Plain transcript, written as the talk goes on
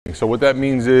So what that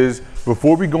means is,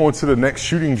 before we go into the next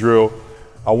shooting drill,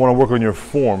 I want to work on your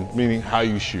form, meaning how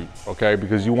you shoot, okay?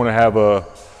 Because you want to have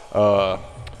a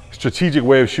strategic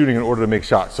way of shooting in order to make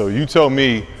shots. So you tell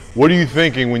me, what are you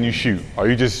thinking when you shoot? Are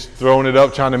you just throwing it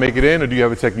up, trying to make it in, or do you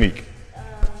have a technique?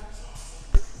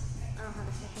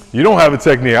 You don't have a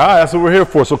technique. All right, that's what we're here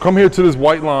for. So come here to this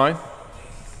white line.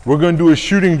 We're going to do a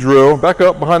shooting drill. Back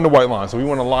up behind the white line. So we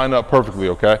want to line up perfectly,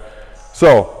 okay?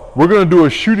 So we're going to do a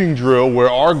shooting drill where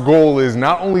our goal is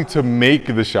not only to make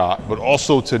the shot, but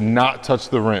also to not touch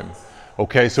the rim.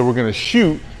 Okay, so we're going to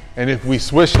shoot, and if we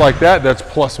swish like that, that's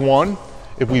 +1.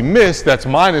 If we miss, that's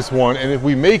 -1. And if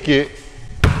we make it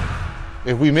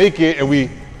and we,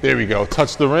 there we go,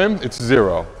 touch the rim, it's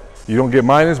 0. You don't get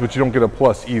minus, but you don't get a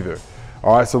plus either.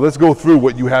 All right, so let's go through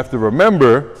what you have to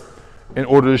remember in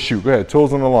order to shoot. Go ahead,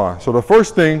 toes on the line. So the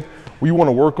first thing we want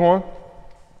to work on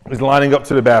is lining up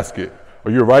to the basket.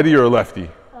 Are you a righty or a lefty?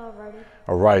 Righty.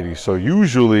 A righty. So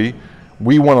usually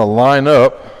we want to line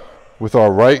up with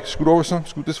our right, scoot over some,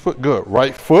 scoot this foot, good.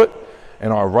 Right foot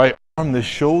and our right arm, the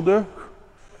shoulder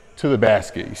to the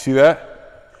basket. You see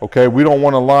that? Okay, we don't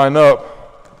want to line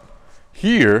up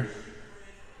here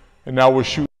and now we're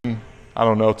shooting, I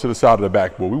don't know, to the side of the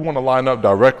backboard. We want to line up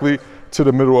directly to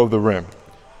the middle of the rim.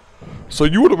 So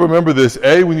you would remember this,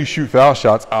 A, when you shoot foul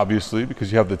shots, obviously,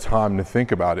 because you have the time to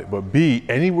think about it, but B,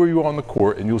 anywhere you're on the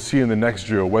court, and you'll see in the next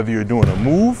drill, whether you're doing a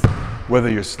move, whether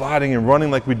you're sliding and running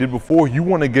like we did before, you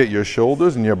want to get your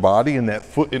shoulders and your body and that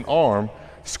foot and arm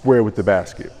square with the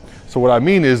basket. So what I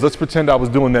mean is, let's pretend I was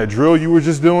doing that drill you were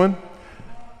just doing,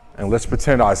 and let's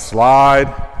pretend I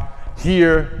slide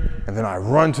here, and then I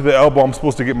run to the elbow. I'm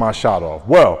supposed to get my shot off.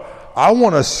 Well, I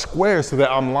want to square so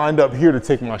that I'm lined up here to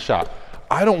take my shot.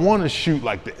 I don't want to shoot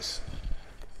like this,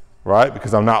 right?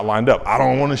 Because I'm not lined up. I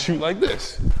don't want to shoot like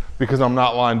this because I'm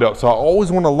not lined up. So I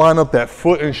always want to line up that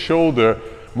foot and shoulder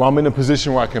while I'm in a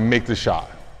position where I can make the shot.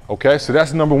 Okay, so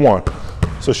that's number one.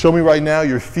 So show me right now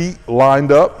your feet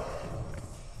lined up.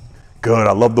 Good,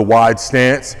 I love the wide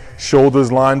stance.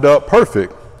 Shoulders lined up,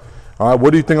 perfect. All right,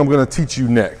 what do you think I'm gonna teach you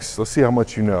next? Let's see how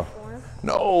much you know.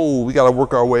 No, we gotta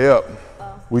work our way up.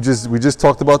 We just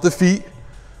talked about the feet.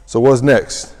 So what's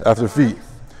next after feet?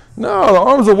 No, the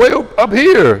arms are way up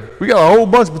here. We got a whole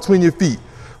bunch between your feet.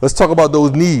 Let's talk about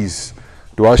those knees.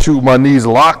 Do I shoot my knees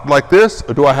locked like this,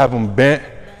 or do I have them bent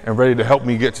and ready to help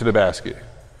me get to the basket?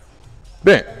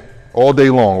 Bent all day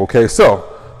long, okay? So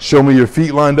show me your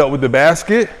feet lined up with the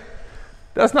basket.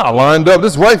 That's not lined up.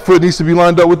 This right foot needs to be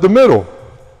lined up with the middle.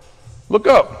 Look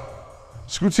up.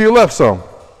 Scoot to your left some.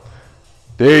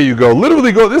 There you go.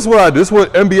 Literally go. This is what I do. This is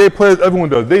what NBA players, everyone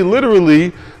does. They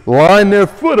literally line their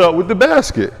foot up with the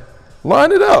basket.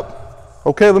 Line it up.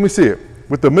 Okay, let me see it.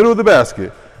 With the middle of the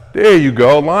basket. There you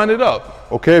go. Line it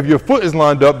up. Okay, if your foot is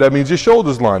lined up, that means your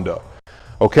shoulder's lined up.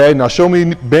 Okay, now show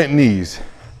me bent knees.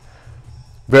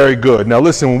 Very good. Now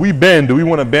listen, when we bend, do we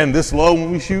want to bend this low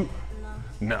when we shoot?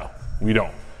 No, we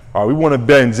don't. All right, we want to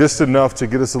bend just enough to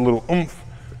get us a little oomph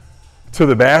to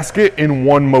the basket in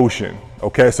one motion.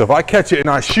 Okay, so if I catch it and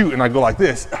I shoot and I go like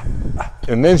this,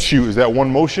 and then shoot, is that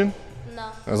one motion?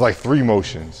 No. That's like 3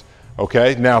 motions.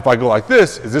 Okay, now if I go like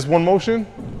this, is this one motion?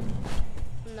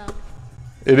 No.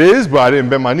 It is, but I didn't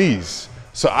bend my knees.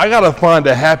 So I gotta find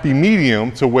a happy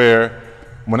medium to where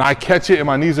when I catch it and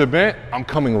my knees are bent, I'm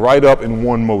coming right up in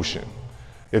one motion,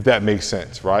 if that makes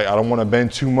sense, right? I don't wanna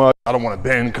bend too much. I don't wanna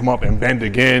bend, come up and bend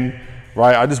again,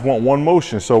 right? I just want one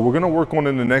motion. So we're gonna work on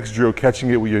in the next drill, catching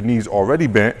it with your knees already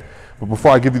bent. But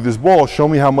before I give you this ball, show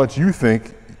me how much you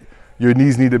think your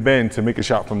knees need to bend to make a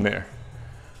shot from there.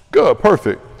 Good,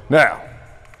 perfect. Now,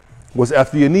 what's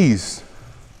after your knees?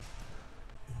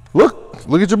 Look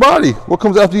at your body. What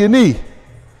comes after your knee?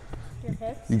 Your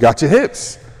hips? You got your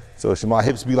hips. So should my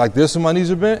hips be like this when my knees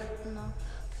are bent? No.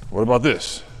 What about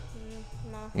this?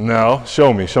 No. No,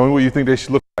 show me what you think they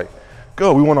should look like.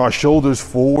 Good, we want our shoulders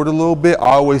forward a little bit.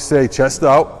 I always say chest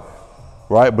out,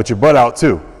 right? But your butt out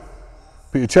too.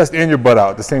 Put your chest and your butt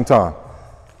out at the same time.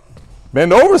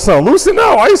 Bend over some, loosen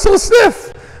up. Why are you so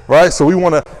stiff? Right, so we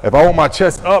wanna, if I want my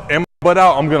chest up and my butt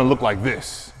out, I'm gonna look like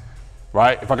this,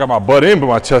 right? If I got my butt in but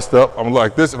my chest up, I'm gonna look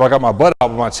like this. If I got my butt out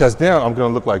but my chest down, I'm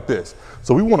gonna look like this.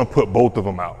 So we wanna put both of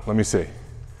them out. Let me see.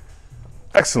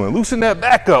 Excellent, loosen that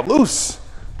back up, loose.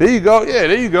 There you go, yeah,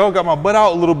 there you go. Got my butt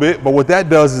out a little bit, but what that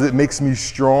does is it makes me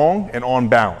strong and on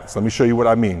balance. Let me show you what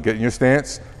I mean. Get in your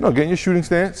stance. No, get in your shooting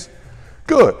stance.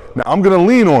 Good. Now I'm gonna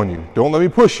lean on you. Don't let me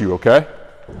push you, okay?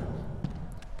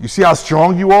 You see how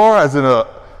strong you are as in a,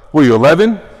 what are you,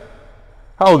 11?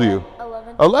 How old are you?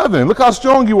 11. 11. Look how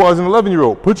strong you are as an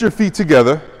 11-year-old. Put your feet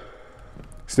together.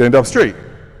 Stand up straight.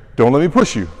 Don't let me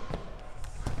push you.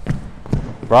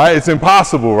 right? It's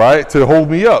impossible, right, to hold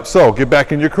me up. So get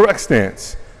back in your correct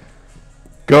stance.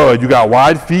 Good, you got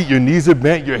wide feet, your knees are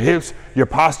bent, your hips, your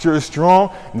posture is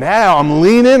strong. Now I'm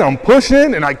leaning, I'm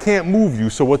pushing, and I can't move you.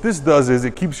 So what this does is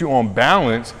it keeps you on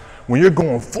balance when you're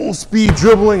going full speed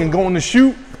dribbling and going to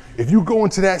shoot. If you go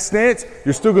into that stance,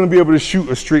 you're still gonna be able to shoot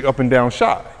a straight up and down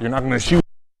shot. You're not gonna shoot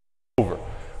over,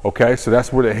 okay? So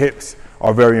that's where the hips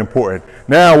are very important.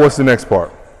 Now, what's the next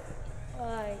part?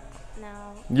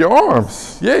 Now. Your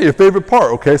arms, yeah, your favorite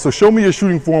part, okay? So show me your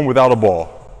shooting form without a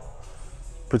ball.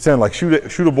 Pretend like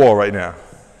shoot a ball right now.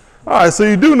 All right, so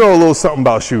you do know a little something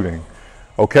about shooting,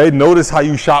 okay? Notice how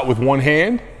you shot with one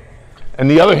hand and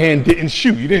the other hand didn't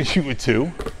shoot. You didn't shoot with two,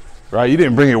 right? You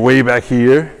didn't bring it way back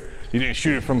here. You didn't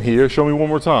shoot it from here. Show me one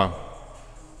more time.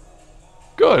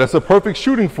 Good, that's a perfect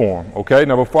shooting form, okay?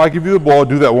 Now before I give you the ball,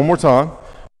 do that one more time.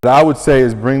 What I would say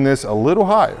is bring this a little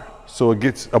higher so it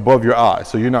gets above your eye,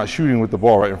 so you're not shooting with the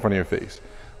ball right in front of your face.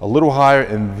 A little higher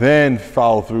and then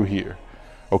follow through here,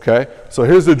 okay? So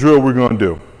here's the drill we're gonna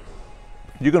do.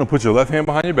 You're gonna put your left hand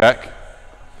behind your back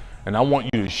and I want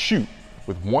you to shoot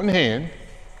with one hand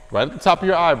right at the top of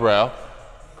your eyebrow,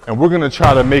 and we're gonna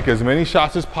try to make as many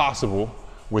shots as possible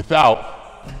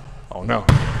without, oh no,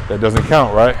 that doesn't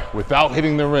count, right? Without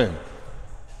hitting the rim.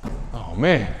 Oh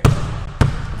man,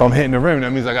 if I'm hitting the rim,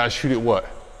 that means I gotta shoot it what?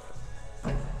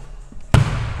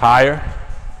 Higher,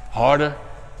 harder.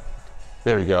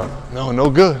 There we go. No, no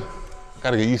good.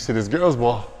 Gotta get used to this girl's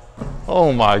ball.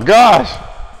 Oh my gosh.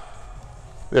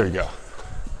 There we go.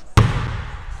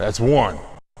 That's one.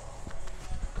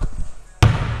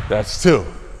 That's two.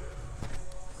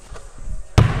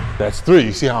 That's three.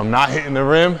 You see how I'm not hitting the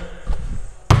rim?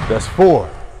 That's four.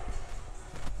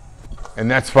 And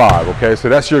that's five, okay? So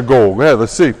that's your goal. Go ahead,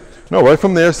 let's see. No, right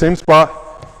from there, same spot.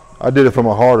 I did it from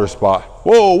a harder spot.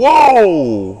 Whoa,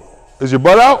 whoa! Is your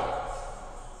butt out?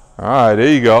 All right, there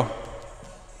you go.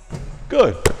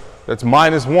 Good. That's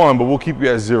 -1, but we'll keep you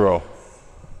at 0.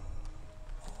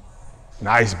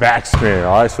 Nice backspin,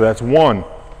 all right? So that's 1.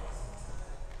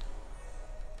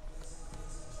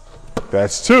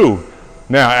 That's 2.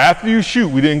 Now, after you shoot,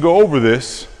 we didn't go over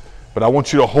this, but I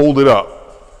want you to hold it up.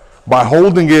 By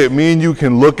holding it, me and you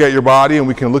can look at your body and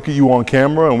we can look at you on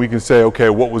camera and we can say, okay,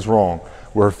 what was wrong?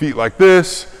 Were her feet like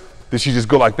this? Did she just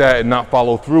go like that and not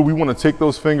follow through? We want to take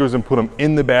those fingers and put them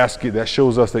in the basket. That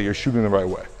shows us that you're shooting the right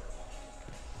way.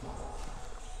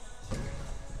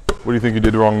 What do you think you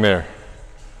did wrong there?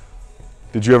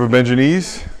 Did you ever bend your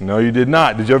knees? No, you did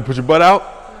not. Did you ever put your butt out?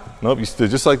 Nope, you stood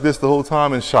just like this the whole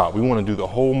time and shot. We want to do the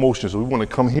whole motion, so we want to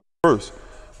come here first.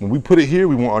 When we put it here,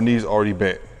 we want our knees already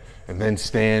bent. And then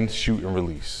stand, shoot, and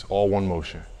release. All one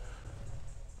motion.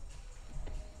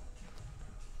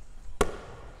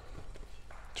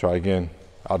 Try again.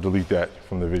 I'll delete that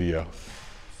from the video.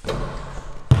 Go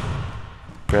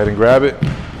ahead and grab it.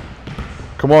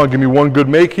 Come on, give me one good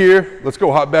make here. Let's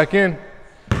go, hop back in.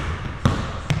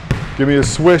 Give me a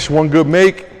swish, one good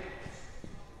make.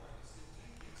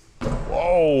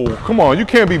 Whoa, come on, you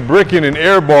can't be bricking and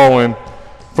airballing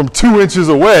from 2 inches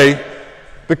away.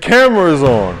 The camera is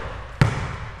on.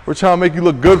 We're trying to make you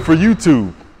look good for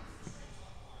YouTube.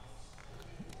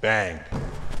 Bang.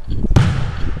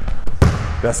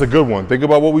 That's a good one. Think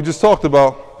about what we just talked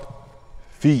about.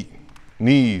 Feet,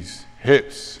 knees,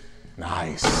 hips.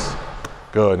 Nice.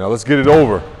 Good, now let's get it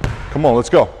over. Come on, let's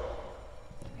go.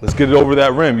 Let's get it over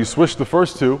that rim. You switched the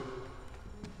first two.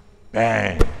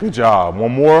 Bang, good job.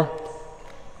 One more.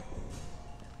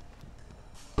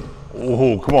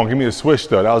 Oh, come on, give me a swish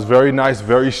though. That was very nice,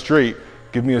 very straight.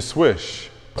 Give me a swish.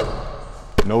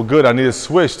 No good, I need a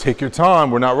swish. Take your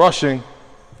time, we're not rushing.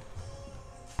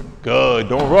 Good,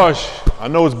 don't rush. I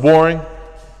know it's boring.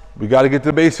 We gotta get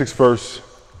the basics first.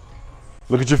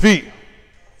 Look at your feet.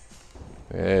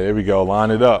 Yeah, there we go,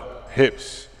 line it up.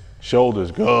 Hips,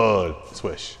 shoulders, good.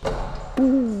 Swish.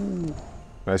 Ooh.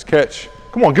 Nice catch.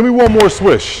 Come on, give me one more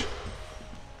swish.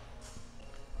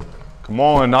 Come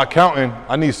on, not counting.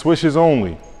 I need swishes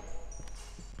only.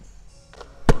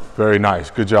 Very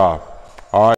nice, good job.